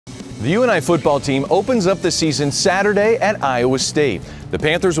The UNI football team opens up the season Saturday at Iowa State. The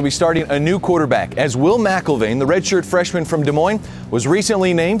Panthers will be starting a new quarterback as Will McElvain, the redshirt freshman from Des Moines, was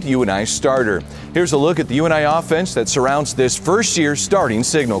recently named UNI's starter. Here's a look at the UNI offense that surrounds this first-year starting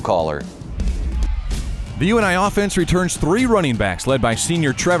signal caller. The UNI offense returns 3 running backs led by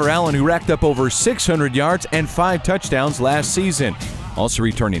senior Trevor Allen, who racked up over 600 yards and 5 touchdowns last season. Also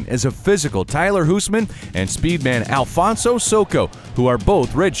returning is a physical Tyler Hoosman and speedman Alfonso Soko, who are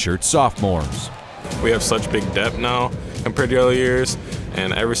both redshirt sophomores. We have such big depth now compared to other years,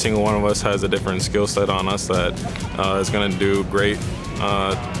 and every single one of us has a different skill set on us that is going to do great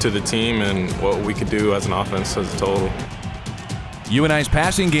to the team and what we could do as an offense as a total. UNI's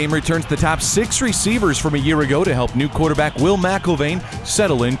passing game returns the top 6 receivers from a year ago to help new quarterback Will McElvain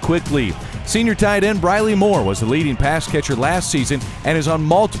settle in quickly. Senior tight end Briley Moore was the leading pass catcher last season and is on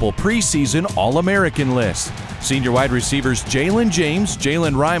multiple preseason All-American lists. Senior wide receivers Jalen James,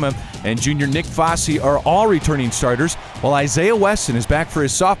 Jalen Rima, and junior Nick Fossey are all returning starters, while Isaiah Weston is back for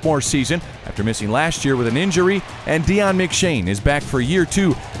his sophomore season after missing last year with an injury, and Deion McShane is back for year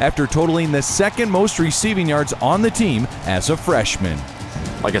 2 after totaling the second most receiving yards on the team as a freshman.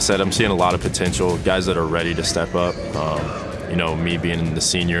 Like I said, I'm seeing a lot of potential, guys that are ready to step up. You know, me being the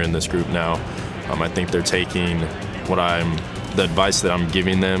senior in this group now, I think they're taking the advice that I'm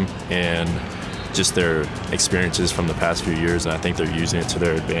giving them and just their experiences from the past few years, and I think they're using it to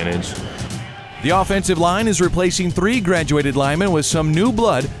their advantage. The offensive line is replacing 3 graduated linemen with some new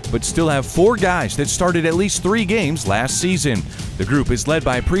blood, but still have 4 guys that started at least 3 games last season. The group is led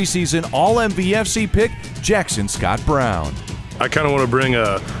by preseason All-MVFC pick Jackson Scott Brown. I kind of want to bring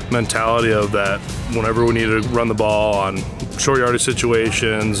a mentality of that whenever we need to run the ball on short yardage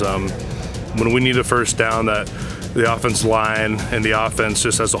situations, when we need a first down, that the offensive line and the offense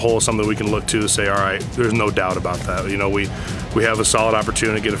just as a whole is something we can look to say, all right, there's no doubt about that. You know, we have a solid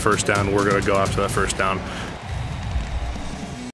opportunity to get a first down, we're going to go after that first down.